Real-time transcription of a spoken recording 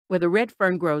Where the Red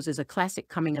Fern Grows is a classic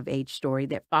coming-of-age story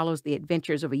that follows the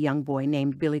adventures of a young boy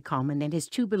named Billy Coleman and his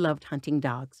two beloved hunting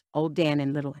dogs, Old Dan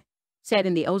and Little Ann. Set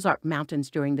in the Ozark Mountains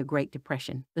during the Great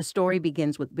Depression, the story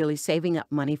begins with Billy saving up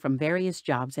money from various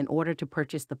jobs in order to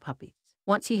purchase the puppies.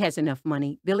 Once he has enough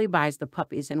money, Billy buys the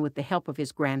puppies and, with the help of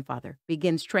his grandfather,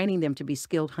 begins training them to be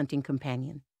skilled hunting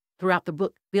companions. Throughout the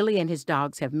book, Billy and his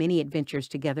dogs have many adventures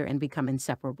together and become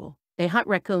inseparable. They hunt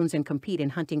raccoons and compete in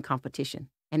hunting competition,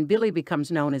 and Billy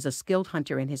becomes known as a skilled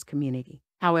hunter in his community.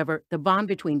 However, the bond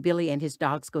between Billy and his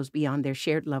dogs goes beyond their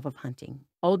shared love of hunting.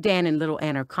 Old Dan and Little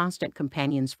Ann are constant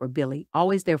companions for Billy,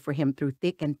 always there for him through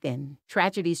thick and thin.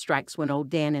 Tragedy strikes when Old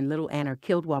Dan and Little Ann are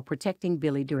killed while protecting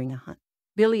Billy during a hunt.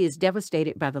 Billy is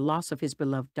devastated by the loss of his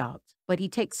beloved dogs, but he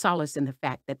takes solace in the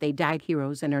fact that they died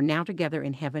heroes and are now together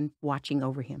in heaven, watching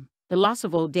over him. The loss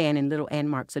of Old Dan and Little Ann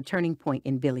marks a turning point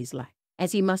in Billy's life,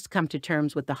 as he must come to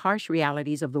terms with the harsh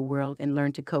realities of the world and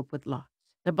learn to cope with loss.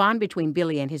 The bond between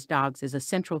Billy and his dogs is a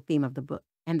central theme of the book,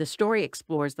 and the story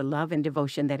explores the love and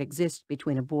devotion that exists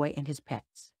between a boy and his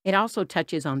pets. It also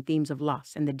touches on themes of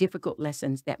loss and the difficult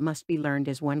lessons that must be learned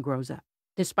as one grows up.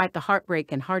 Despite the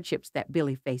heartbreak and hardships that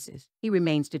Billy faces, he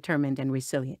remains determined and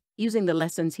resilient, using the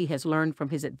lessons he has learned from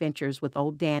his adventures with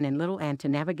Old Dan and Little Ann to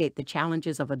navigate the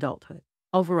challenges of adulthood.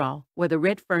 Overall, Where the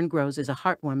Red Fern Grows is a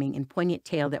heartwarming and poignant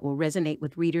tale that will resonate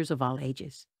with readers of all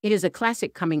ages. It is a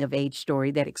classic coming-of-age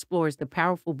story that explores the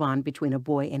powerful bond between a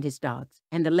boy and his dogs,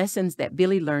 and the lessons that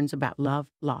Billy learns about love,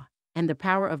 loss, and the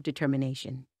power of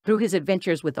determination. Through his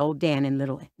adventures with Old Dan and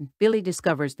Little Ann, Billy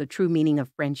discovers the true meaning of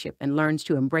friendship and learns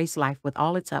to embrace life with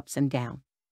all its ups and downs.